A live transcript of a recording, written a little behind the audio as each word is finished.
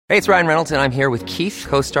Hey, it's Ryan Reynolds, and I'm here with Keith,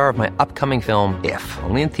 co-star of my upcoming film, If,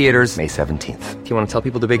 only in theaters May 17th. Do you want to tell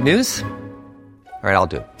people the big news? All right, I'll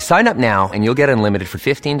do it. Sign up now and you'll get unlimited for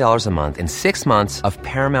 $15 a month and 6 months of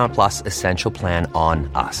Paramount Plus Essential Plan on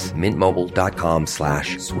us.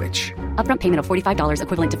 MintMobile.com/switch. Upfront payment of $45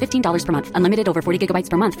 equivalent to $15 per month. Unlimited over 40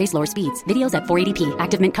 gigabytes per month. Face lower speeds. Videos at 480p.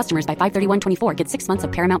 Active Mint customers by 531.24 get 6 months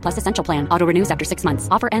of Paramount Plus Essential Plan. Auto renews after 6 months.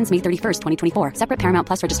 Offer ends May 31st, 2024. Separate Paramount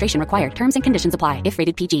Plus registration required. Terms and conditions apply if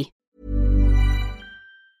rated PG.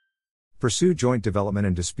 Pursue joint development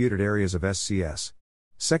in disputed areas of SCS.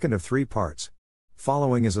 Second of 3 parts.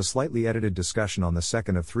 Following is a slightly edited discussion on the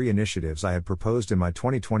second of 3 initiatives I had proposed in my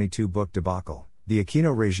 2022 book Debacle, the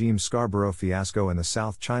Aquino regime Scarborough fiasco and the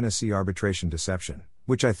South China Sea arbitration deception,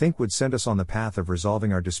 which I think would send us on the path of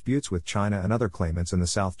resolving our disputes with China and other claimants in the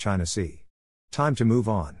South China Sea. Time to move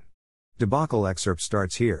on. Debacle excerpt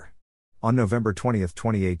starts here. On November 20,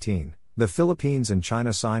 2018, the Philippines and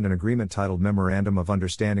China signed an agreement titled Memorandum of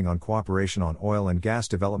Understanding on Cooperation on Oil and Gas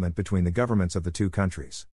Development between the governments of the 2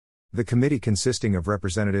 countries. The committee consisting of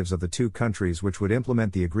representatives of the 2 countries which would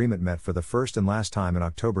implement the agreement met for the first and last time in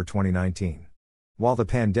October 2019. While the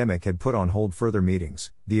pandemic had put on hold further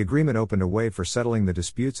meetings, the agreement opened a way for settling the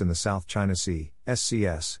disputes in the South China Sea,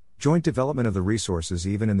 SCS, joint development of the resources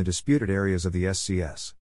even in the disputed areas of the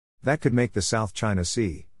SCS. That could make the South China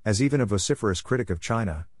Sea, as even a vociferous critic of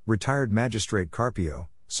China, retired magistrate Carpio,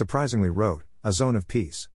 surprisingly wrote, a zone of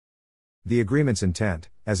peace. The agreement's intent,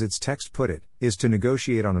 as its text put it, is to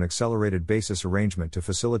negotiate on an accelerated basis arrangement to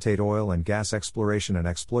facilitate oil and gas exploration and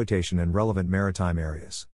exploitation in relevant maritime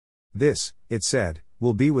areas. This, it said,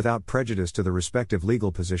 will be without prejudice to the respective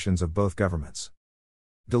legal positions of both governments.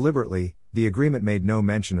 Deliberately, the agreement made no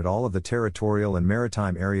mention at all of the territorial and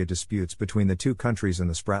maritime area disputes between the 2 countries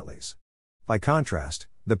and the Spratlys. By contrast,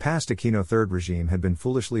 the past Aquino Third regime had been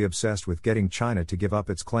foolishly obsessed with getting China to give up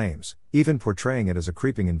its claims, even portraying it as a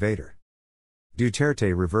creeping invader.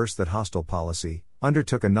 Duterte reversed that hostile policy,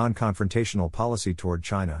 undertook a non-confrontational policy toward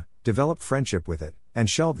China, developed friendship with it, and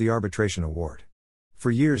shelved the arbitration award.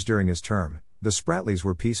 For years during his term, the Spratlys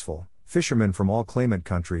were peaceful, fishermen from all claimant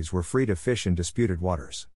countries were free to fish in disputed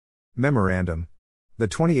waters. Memorandum. The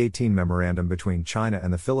 2018 memorandum between China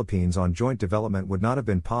and the Philippines on joint development would not have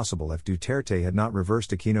been possible if Duterte had not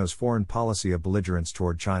reversed Aquino's foreign policy of belligerence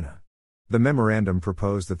toward China. The memorandum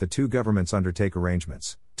proposed that the 2 governments undertake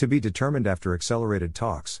arrangements, to be determined after accelerated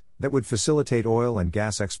talks, that would facilitate oil and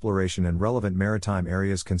gas exploration in relevant maritime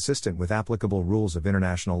areas consistent with applicable rules of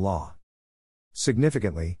international law.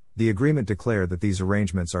 Significantly, the agreement declared that these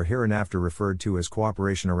arrangements are hereinafter referred to as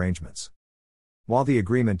cooperation arrangements. While the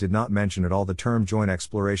agreement did not mention at all the term joint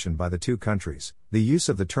exploration by the 2 countries, the use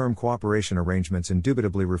of the term cooperation arrangements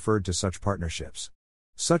indubitably referred to such partnerships.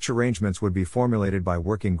 Such arrangements would be formulated by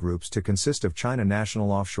working groups to consist of China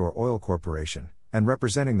National Offshore Oil Corporation, and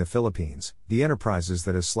representing the Philippines, the enterprises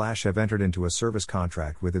that have entered into a service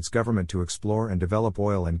contract with its government to explore and develop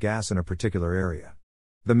oil and gas in a particular area.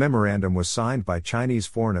 The memorandum was signed by Chinese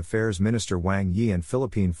Foreign Affairs Minister Wang Yi and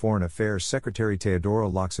Philippine Foreign Affairs Secretary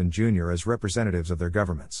Teodoro Locsin Jr. as representatives of their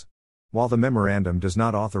governments. While the memorandum does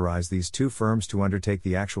not authorize these 2 firms to undertake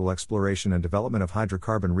the actual exploration and development of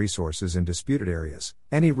hydrocarbon resources in disputed areas,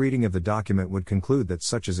 any reading of the document would conclude that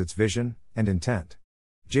such is its vision and intent.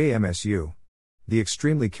 JMSU. The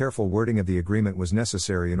extremely careful wording of the agreement was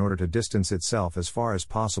necessary in order to distance itself as far as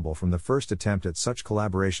possible from the first attempt at such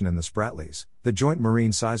collaboration in the Spratlys, the Joint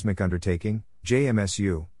Marine Seismic Undertaking,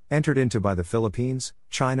 JMSU, entered into by the Philippines,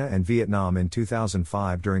 China and Vietnam in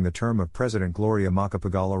 2005 during the term of President Gloria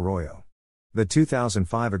Macapagal Arroyo. The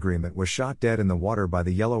 2005 agreement was shot dead in the water by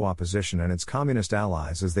the Yellow opposition and its communist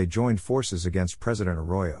allies as they joined forces against President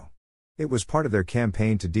Arroyo. It was part of their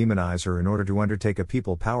campaign to demonize her in order to undertake a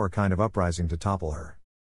people power kind of uprising to topple her.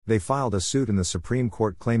 They filed a suit in the Supreme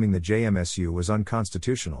Court claiming the JMSU was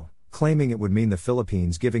unconstitutional, claiming it would mean the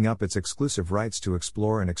Philippines giving up its exclusive rights to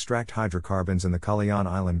explore and extract hydrocarbons in the Calayan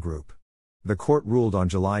Island Group. The court ruled on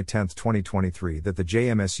July 10, 2023 that the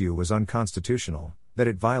JMSU was unconstitutional, that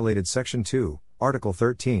it violated Section 2, Article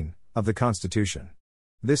 13, of the Constitution.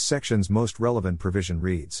 This section's most relevant provision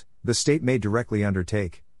reads, "The state may directly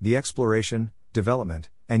undertake the exploration, development,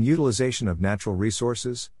 and utilization of natural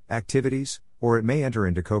resources, activities, or it may enter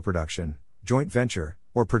into co-production, joint venture,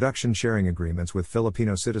 or production sharing agreements with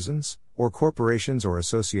Filipino citizens, or corporations or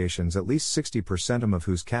associations at least 60% of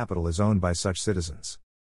whose capital is owned by such citizens."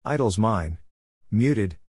 Idles mine.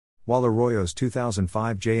 Muted. While Arroyo's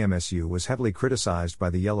 2005 JMSU was heavily criticized by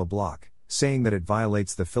the Yellow Bloc, saying that it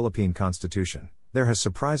violates the Philippine Constitution, there has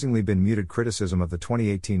surprisingly been muted criticism of the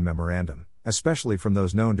 2018 memorandum, especially from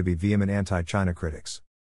those known to be vehement anti-China critics.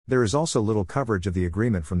 There is also little coverage of the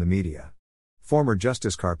agreement from the media. Former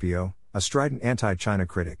Justice Carpio, a strident anti-China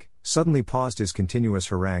critic, suddenly paused his continuous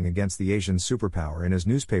harangue against the Asian superpower in his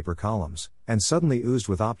newspaper columns, and suddenly oozed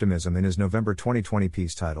with optimism in his November 2020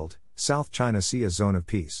 piece titled, South China Sea a Zone of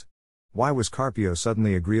Peace. Why was Carpio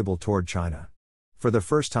suddenly agreeable toward China? For the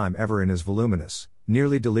first time ever in his voluminous,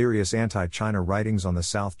 nearly delirious anti-China writings on the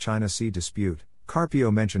South China Sea dispute,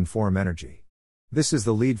 Carpio mentioned Forum Energy. This is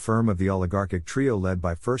the lead firm of the oligarchic trio led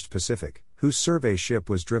by First Pacific, whose survey ship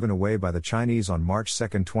was driven away by the Chinese on March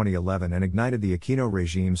 2, 2011 and ignited the Aquino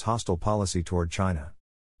regime's hostile policy toward China.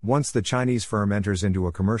 Once the Chinese firm enters into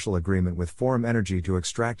a commercial agreement with Forum Energy to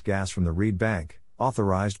extract gas from the Reed Bank,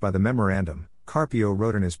 authorized by the memorandum, Carpio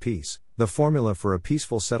wrote in his piece, the formula for a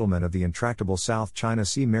peaceful settlement of the intractable South China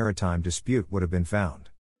Sea maritime dispute would have been found.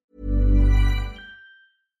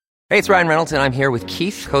 Hey, it's Ryan Reynolds, and I'm here with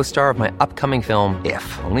Keith, co-star of my upcoming film,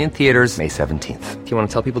 If, only in theaters May 17th. Do you want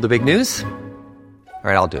to tell people the big news? All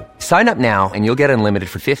right, I'll do it. Sign up now and you'll get unlimited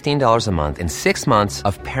for $15 a month and 6 months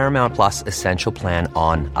of Paramount Plus Essential Plan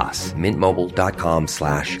on us.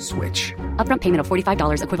 MintMobile.com/switch. Upfront payment of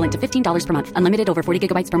 $45 equivalent to $15 per month. Unlimited over 40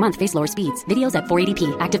 gigabytes per month. Face lower speeds. Videos at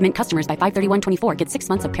 480p. Active Mint customers by 531.24 get 6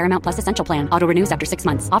 months of Paramount Plus Essential Plan. Auto renews after 6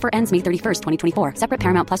 months. Offer ends May 31st, 2024. Separate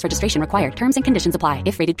Paramount Plus registration required. Terms and conditions apply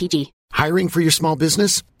if rated PG. Hiring for your small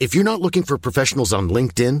business? If you're not looking for professionals on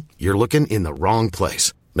LinkedIn, you're looking in the wrong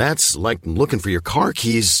place. That's like looking for your car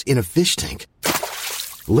keys in a fish tank.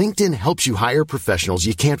 LinkedIn helps you hire professionals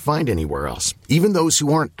you can't find anywhere else, even those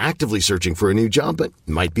who aren't actively searching for a new job but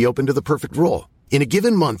might be open to the perfect role. In a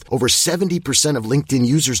given month, over 70% of LinkedIn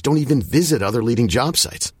users don't even visit other leading job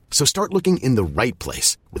sites. So start looking in the right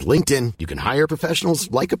place. With LinkedIn, you can hire professionals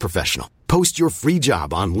like a professional. Post your free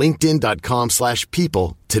job on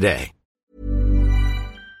linkedin.com/people today.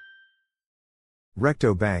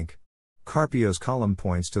 Recto Bank. Carpio's column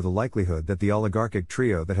points to the likelihood that the oligarchic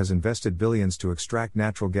trio that has invested billions to extract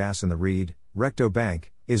natural gas in the Reed, Recto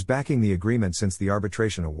Bank, is backing the agreement since the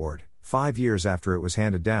arbitration award, 5 years after it was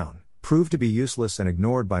handed down, proved to be useless and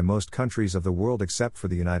ignored by most countries of the world except for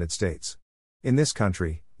the United States. In this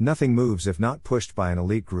country, nothing moves if not pushed by an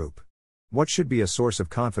elite group. What should be a source of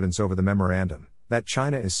confidence over the memorandum, that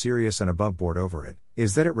China is serious and above board over it,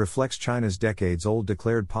 is that it reflects China's decades-old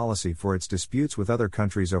declared policy for its disputes with other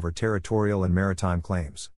countries over territorial and maritime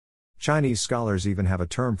claims. Chinese scholars even have a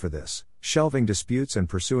term for this, shelving disputes and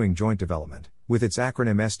pursuing joint development, with its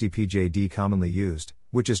acronym SDPJD commonly used,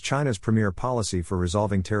 which is China's premier policy for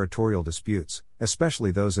resolving territorial disputes,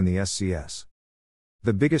 especially those in the SCS.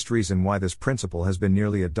 The biggest reason why this principle has been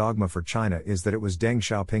nearly a dogma for China is that it was Deng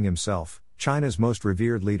Xiaoping himself, China's most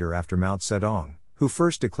revered leader after Mao Zedong, who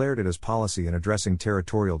first declared it as policy in addressing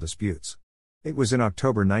territorial disputes. It was in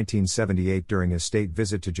October 1978 during his state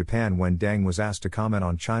visit to Japan when Deng was asked to comment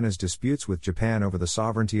on China's disputes with Japan over the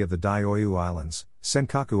sovereignty of the Diaoyu Islands,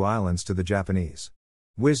 Senkaku Islands to the Japanese.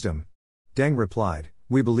 Wisdom. Deng replied,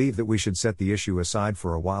 "We believe that we should set the issue aside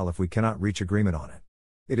for a while if we cannot reach agreement on it.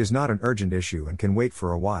 It is not an urgent issue and can wait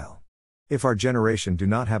for a while. If our generation do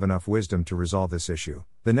not have enough wisdom to resolve this issue,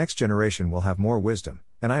 the next generation will have more wisdom,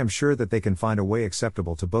 and I am sure that they can find a way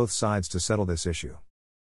acceptable to both sides to settle this issue."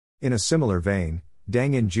 In a similar vein,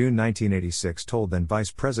 Deng in June 1986 told then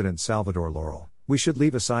Vice President Salvador Laurel, "We should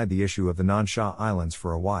leave aside the issue of the Nansha Islands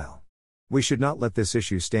for a while. We should not let this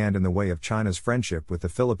issue stand in the way of China's friendship with the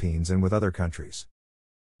Philippines and with other countries."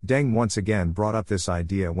 Deng once again brought up this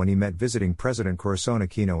idea when he met visiting President Corazon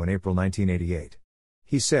Aquino in April 1988.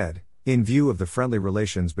 He said, "In view of the friendly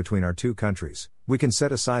relations between our two countries, we can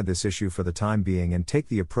set aside this issue for the time being and take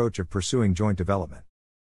the approach of pursuing joint development."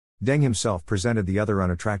 Deng himself presented the other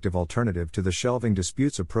unattractive alternative to the shelving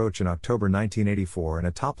disputes approach in October 1984 in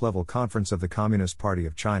a top-level conference of the Communist Party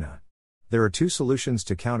of China. There are two solutions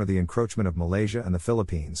to counter the encroachment of Malaysia and the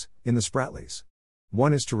Philippines, in the Spratlys.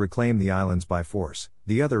 One is to reclaim the islands by force,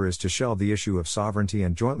 the other is to shelve the issue of sovereignty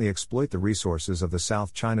and jointly exploit the resources of the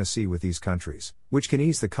South China Sea with these countries, which can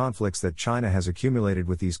ease the conflicts that China has accumulated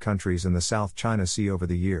with these countries in the South China Sea over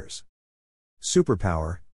the years.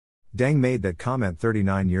 Superpower. Deng made that comment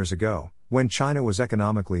 39 years ago, when China was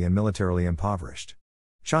economically and militarily impoverished.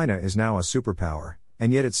 China is now a superpower,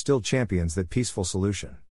 and yet it still champions that peaceful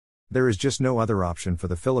solution. There is just no other option for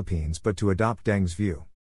the Philippines but to adopt Deng's view.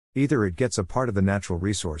 Either it gets a part of the natural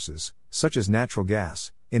resources, such as natural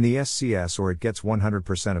gas, in the SCS, or it gets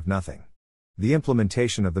 100% of nothing. The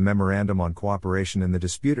implementation of the Memorandum on Cooperation in the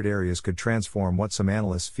disputed areas could transform what some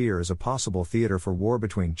analysts fear is a possible theater for war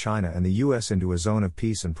between China and the US into a zone of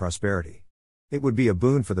peace and prosperity. It would be a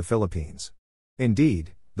boon for the Philippines.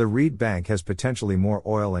 Indeed, the Reed Bank has potentially more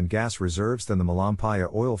oil and gas reserves than the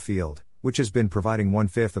Malampaya oil field, which has been providing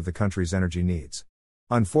 1/5 of the country's energy needs.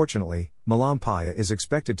 Unfortunately, Malampaya is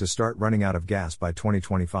expected to start running out of gas by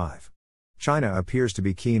 2025. China appears to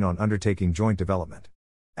be keen on undertaking joint development.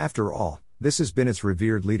 After all, this has been its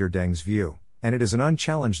revered leader Deng's view, and it is an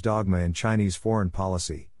unchallenged dogma in Chinese foreign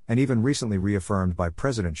policy, and even recently reaffirmed by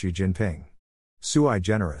President Xi Jinping. Sui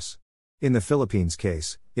generis. In the Philippines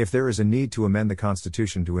case, if there is a need to amend the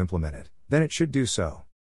constitution to implement it, then it should do so.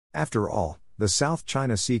 After all, the South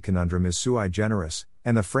China Sea conundrum is sui generis,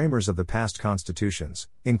 and the framers of the past constitutions,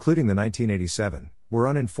 including the 1987, were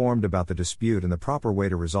uninformed about the dispute and the proper way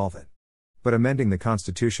to resolve it. But amending the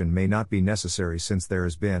constitution may not be necessary since there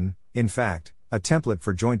has been, in fact, a template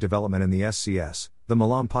for joint development in the SCS, the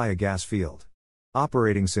Malampaya gas field.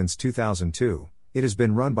 Operating since 2002, it has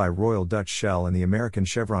been run by Royal Dutch Shell and the American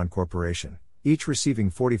Chevron Corporation, each receiving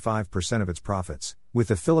 45% of its profits, with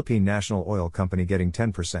the Philippine National Oil Company getting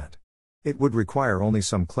 10%. It would require only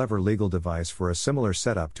some clever legal device for a similar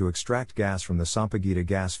setup to extract gas from the Sampaguita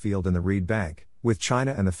gas field in the Reed Bank, with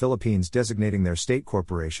China and the Philippines designating their state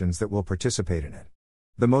corporations that will participate in it.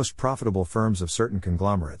 The most profitable firms of certain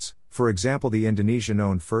conglomerates, for example the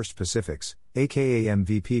Indonesian-owned First Pacifics, aka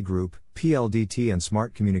MVP Group, PLDT and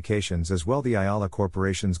Smart Communications as well the Ayala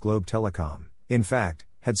Corporation's Globe Telecom, in fact,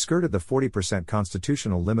 had skirted the 40%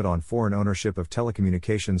 constitutional limit on foreign ownership of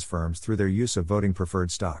telecommunications firms through their use of voting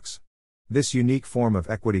preferred stocks. This unique form of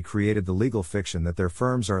equity created the legal fiction that their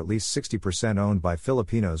firms are at least 60% owned by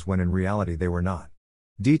Filipinos when in reality they were not.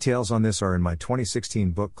 Details on this are in my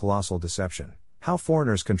 2016 book Colossal Deception: How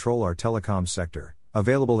Foreigners Control Our Telecom Sector,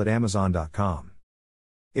 available at Amazon.com.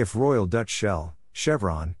 If Royal Dutch Shell,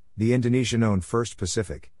 Chevron, the Indonesian-owned First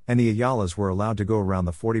Pacific, and the Ayalas were allowed to go around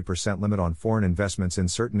the 40% limit on foreign investments in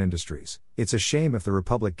certain industries, it's a shame if the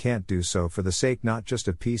Republic can't do so for the sake not just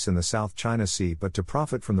of peace in the South China Sea but to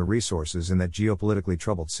profit from the resources in that geopolitically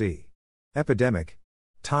troubled sea. Epidemic.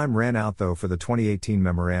 Time ran out though for the 2018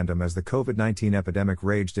 memorandum as the COVID-19 epidemic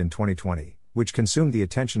raged in 2020, which consumed the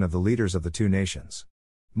attention of the leaders of the two nations.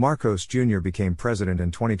 Marcos Jr. became president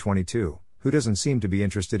in 2022, who doesn't seem to be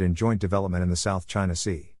interested in joint development in the South China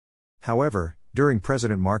Sea. However, during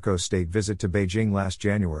President Marcos' state visit to Beijing last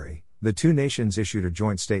January, the two nations issued a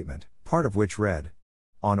joint statement, part of which read,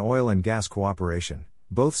 "On oil and gas cooperation,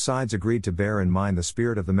 both sides agreed to bear in mind the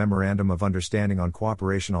spirit of the Memorandum of Understanding on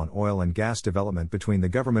Cooperation on Oil and Gas Development between the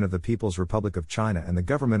Government of the People's Republic of China and the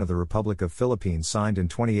Government of the Republic of Philippines signed in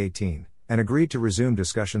 2018, and agreed to resume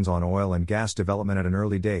discussions on oil and gas development at an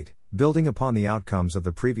early date, building upon the outcomes of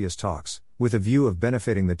the previous talks, with a view of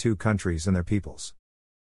benefiting the two countries and their peoples."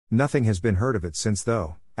 Nothing has been heard of it since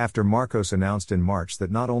though, after Marcos announced in March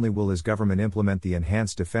that not only will his government implement the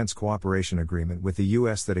Enhanced Defense Cooperation Agreement with the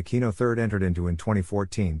U.S. that Aquino III entered into in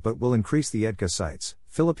 2014 but will increase the EDCA sites,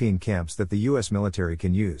 Philippine camps that the U.S. military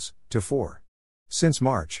can use, to 4. Since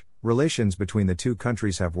March, relations between the two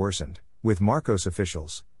countries have worsened, with Marcos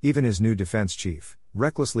officials, even his new defense chief,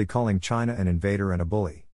 recklessly calling China an invader and a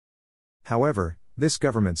bully. However, this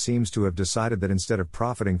government seems to have decided that instead of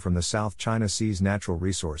profiting from the South China Sea's natural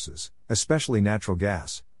resources, especially natural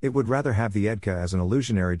gas, it would rather have the EDCA as an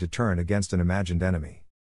illusionary deterrent against an imagined enemy.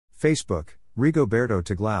 Facebook, Rigoberto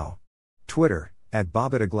Tiglao. Twitter,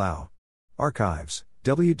 @BobitAglao. Archives,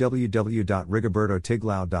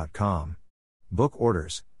 www.rigobertotiglao.com. Book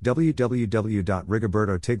orders,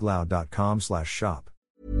 www.rigobertotiglao.com/shop.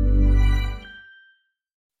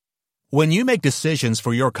 When you make decisions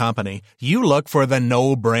for your company, you look for the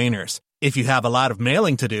no-brainers. If you have a lot of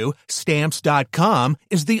mailing to do, Stamps.com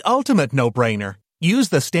is the ultimate no-brainer. Use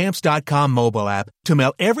the Stamps.com mobile app to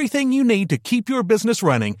mail everything you need to keep your business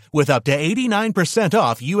running with up to 89%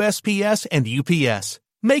 off USPS and UPS.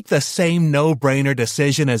 Make the same no-brainer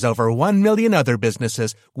decision as over 1 million other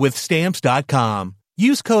businesses with Stamps.com.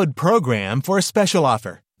 Use code PROGRAM for a special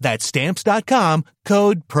offer. That's Stamps.com,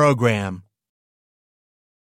 code PROGRAM.